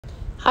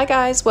Hi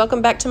guys,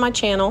 welcome back to my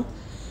channel.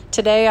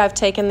 Today I've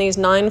taken these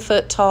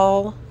 9-foot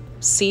tall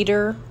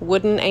cedar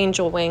wooden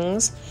angel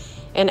wings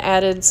and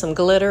added some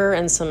glitter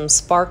and some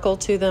sparkle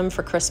to them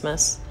for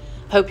Christmas.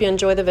 Hope you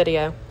enjoy the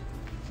video.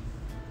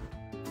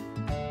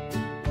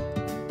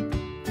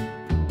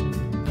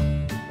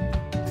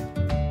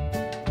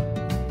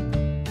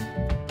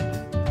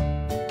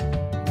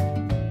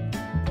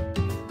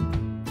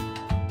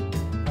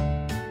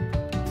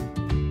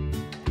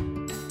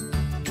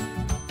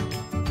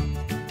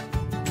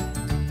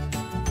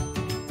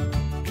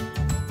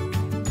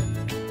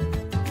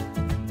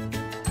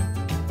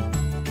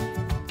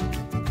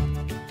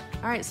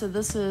 Alright, so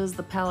this is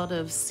the palette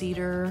of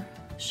cedar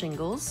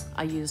shingles.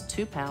 I used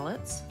 2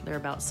 pallets. They're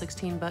about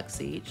 16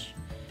 bucks each.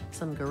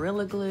 Some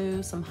Gorilla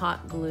Glue, some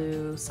hot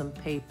glue, some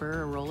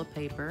paper, a roll of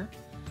paper.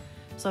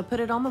 So I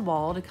put it on the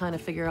wall to kind of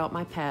figure out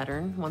my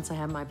pattern. Once I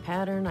have my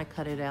pattern, I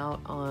cut it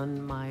out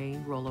on my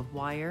roll of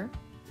wire.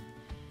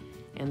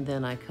 And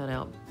then I cut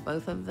out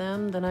both of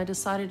them. Then I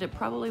decided it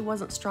probably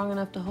wasn't strong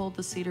enough to hold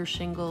the cedar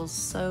shingles,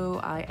 so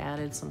I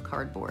added some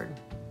cardboard.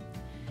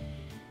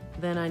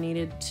 Then I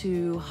needed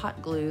to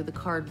hot glue the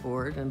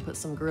cardboard and put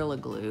some Gorilla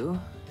Glue.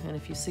 And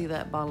if you see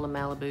that bottle of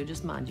Malibu,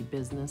 just mind your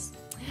business.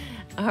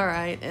 All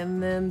right,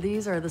 and then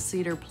these are the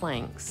cedar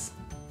planks.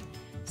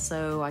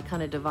 So I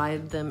kind of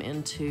divide them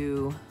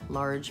into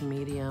large,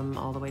 medium,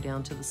 all the way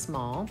down to the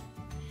small.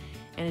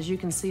 And as you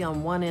can see,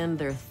 on one end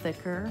they're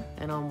thicker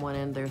and on one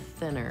end they're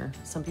thinner.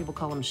 Some people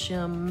call them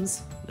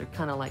shims. They're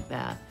kind of like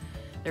that.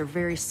 They're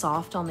very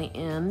soft on the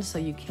end, so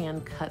you can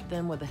cut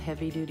them with a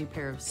heavy-duty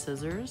pair of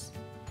scissors.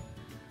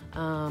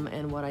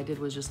 And what I did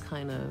was just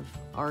kind of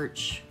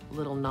arch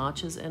little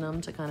notches in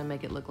them to kind of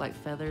make it look like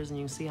feathers, and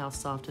you can see how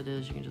soft it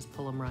is. You can just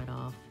pull them right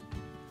off.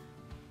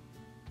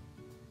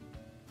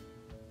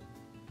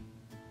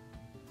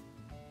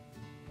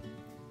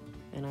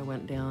 And I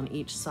went down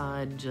each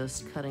side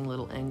just cutting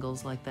little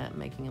angles like that,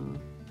 making them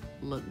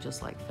look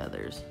just like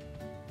feathers.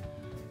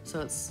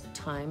 So it's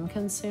time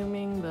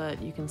consuming,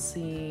 but you can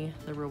see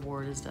the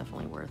reward is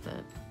definitely worth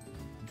it.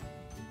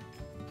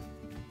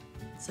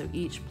 So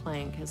each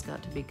plank has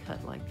got to be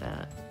cut like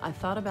that. I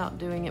thought about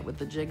doing it with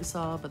the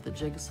jigsaw, but the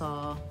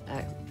jigsaw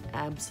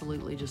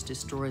absolutely just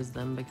destroys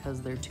them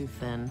because they're too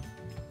thin.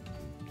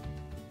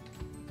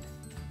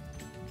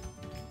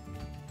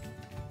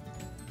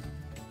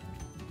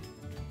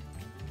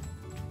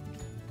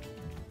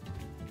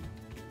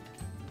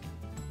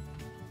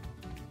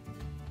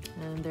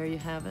 And there you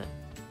have it.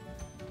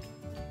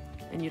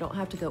 And you don't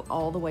have to go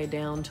all the way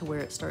down to where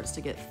it starts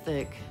to get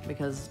thick,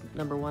 because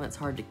number one, it's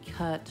hard to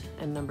cut,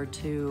 and number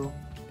two,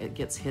 it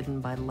gets hidden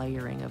by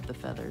layering of the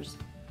feathers.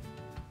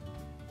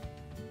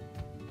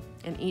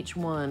 And each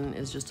one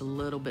is just a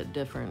little bit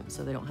different,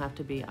 so they don't have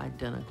to be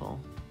identical.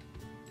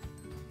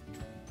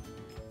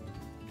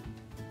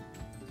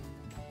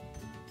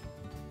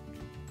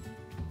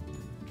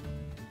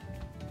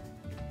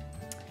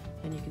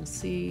 And you can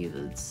see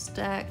the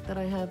stack that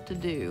I have to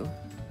do.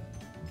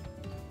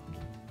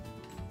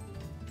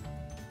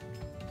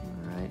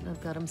 I've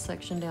got them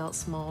sectioned out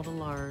small to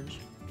large.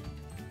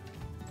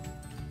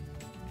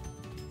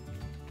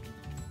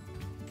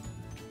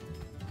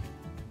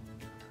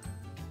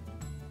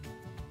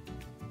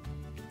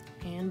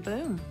 And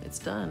boom, it's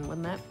done.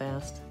 Wasn't that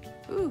fast?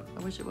 Ooh, I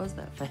wish it was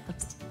that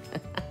fast.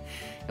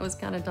 It was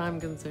kind of time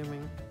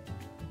consuming.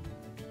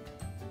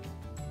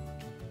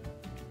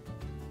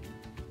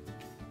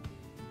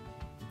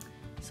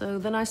 So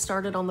then I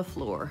started on the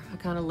floor. I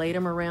kind of laid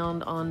them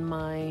around on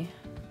my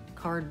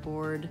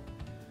cardboard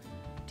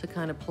to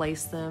kind of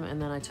place them,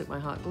 and then I took my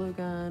hot glue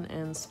gun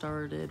and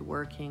started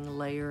working,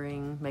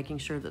 layering, making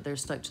sure that they're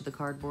stuck to the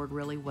cardboard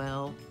really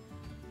well.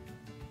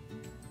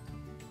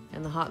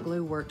 And the hot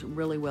glue worked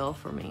really well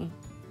for me.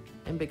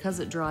 And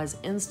because it dries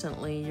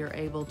instantly, you're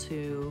able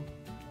to,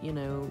 you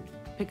know,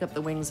 pick up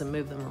the wings and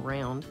move them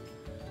around.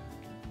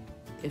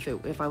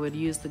 If I would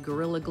use the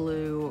Gorilla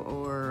Glue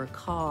or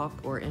caulk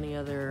or any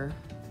other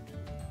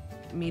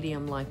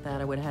medium like that,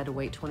 I would have had to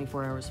wait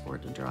 24 hours for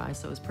it to dry.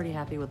 So I was pretty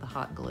happy with the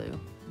hot glue.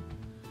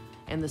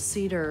 And the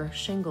cedar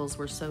shingles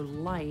were so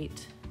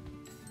light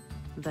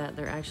that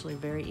they're actually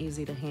very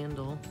easy to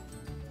handle.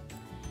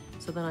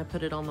 So then I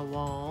put it on the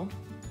wall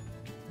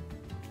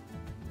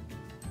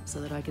so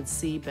that I could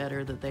see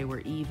better that they were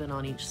even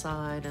on each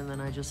side, and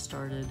then I just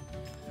started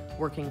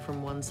working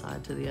from one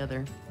side to the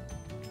other.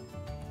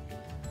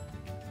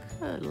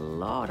 Good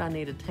Lord, I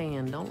need a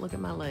tan. Don't look at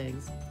my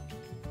legs.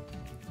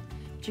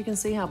 But you can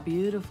see how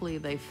beautifully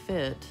they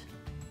fit.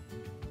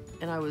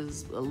 And I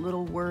was a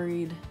little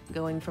worried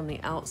going from the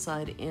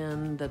outside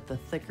in that the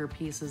thicker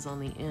pieces on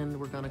the end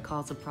were going to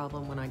cause a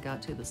problem when I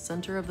got to the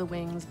center of the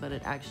wings, but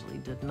it actually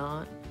did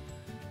not.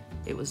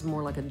 It was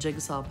more like a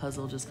jigsaw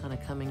puzzle just kind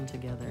of coming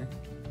together.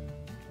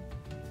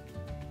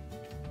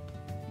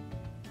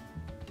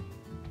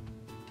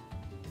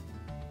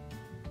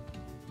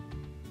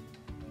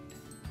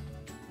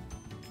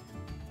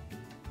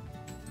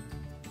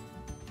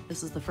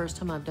 This is the first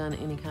time I've done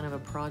any kind of a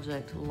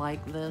project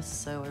like this,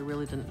 so I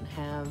really didn't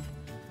have,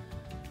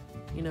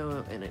 you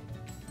know,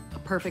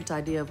 perfect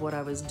idea of what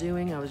I was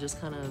doing. I was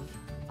just kind of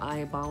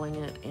eyeballing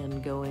it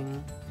and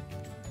going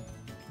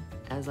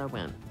as I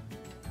went.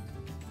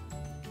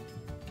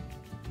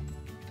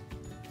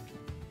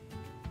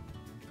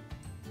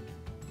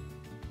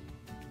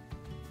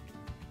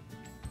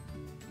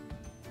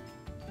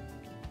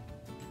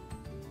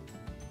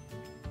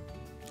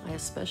 I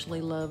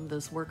especially love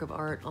this work of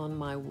art on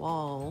my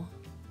wall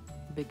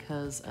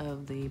because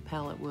of the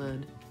palette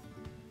wood,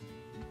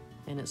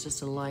 and it's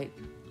just a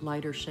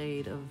lighter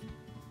shade of,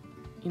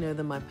 you know,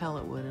 than my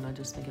palette wood, and I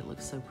just think it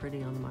looks so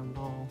pretty on my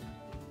wall.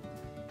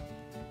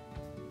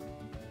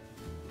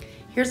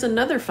 Here's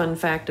another fun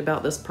fact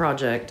about this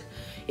project.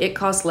 It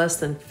cost less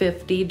than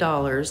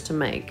 $50 to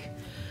make.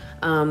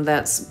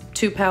 That's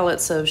 2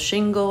 pallets of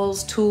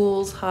shingles,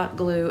 tools, hot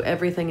glue,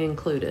 everything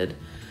included.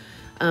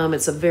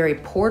 It's a very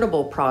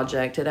portable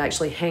project. It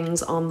actually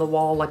hangs on the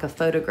wall like a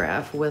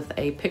photograph with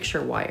a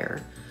picture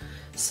wire.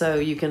 So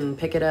you can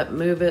pick it up,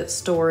 move it,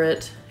 store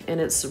it, and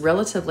it's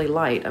relatively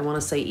light. I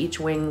want to say each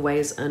wing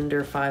weighs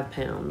under 5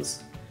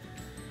 pounds.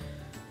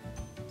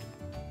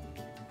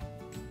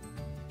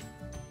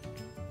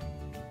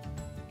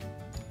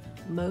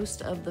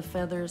 Most of the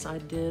feathers I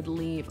did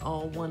leave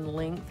all one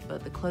length,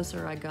 but the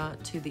closer I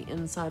got to the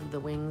inside of the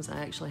wings,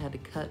 I actually had to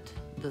cut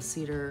the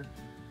cedar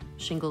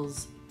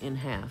shingles in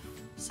half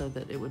so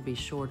that it would be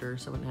shorter,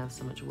 so I wouldn't have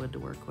so much wood to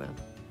work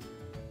with.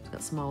 It's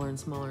got smaller and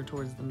smaller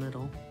towards the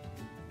middle.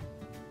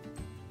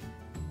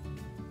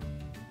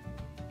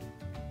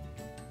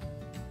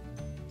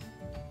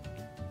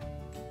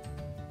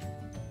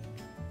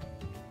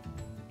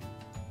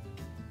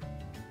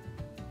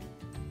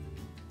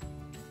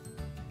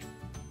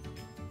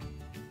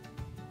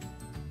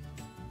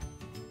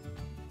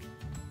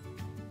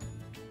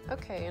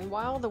 Okay, and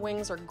while the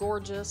wings are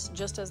gorgeous,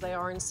 just as they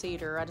are in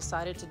cedar, I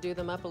decided to do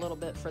them up a little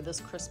bit for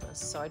this Christmas.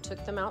 So I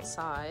took them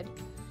outside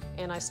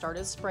and I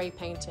started spray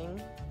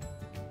painting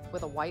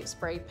with a white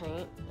spray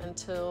paint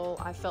until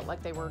I felt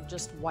like they were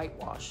just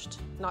whitewashed.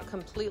 Not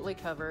completely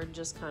covered,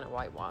 just kind of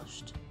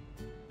whitewashed.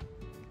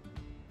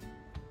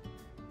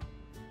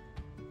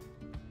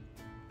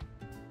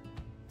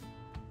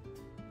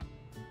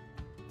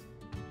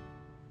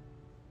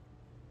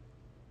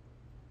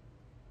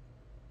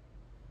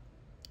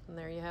 And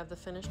there you have the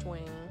finished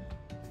wing.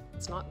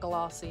 It's not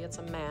glossy, it's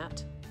a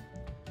matte.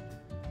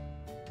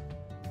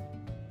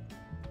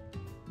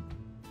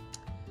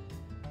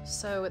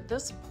 So at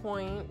this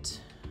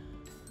point,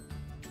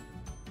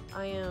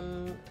 I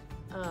am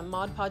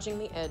Mod Podging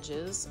the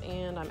edges,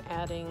 and I'm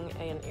adding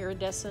an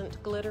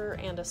iridescent glitter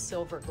and a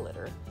silver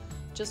glitter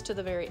just to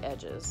the very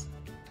edges.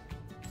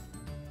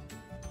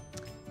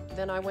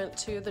 Then I went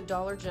to the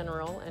Dollar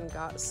General and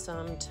got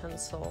some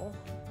tinsel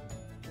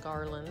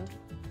garland,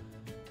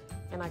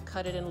 and I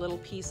cut it in little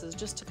pieces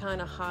just to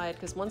kind of hide,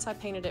 because once I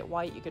painted it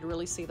white you could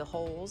really see the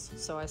holes,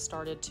 so I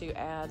started to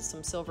add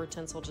some silver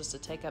tinsel just to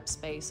take up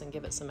space and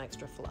give it some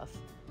extra fluff.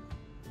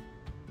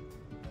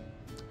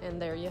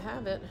 And there you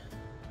have it,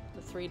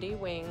 the 3D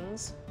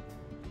wings.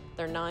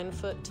 They're 9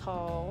 foot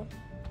tall,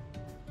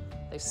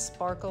 they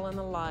sparkle in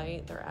the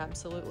light, they're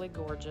absolutely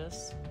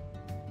gorgeous.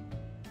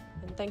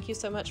 And thank you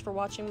so much for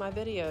watching my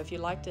video. If you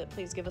liked it,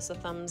 please give us a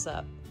thumbs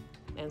up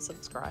and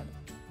subscribe.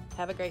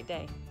 Have a great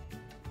day.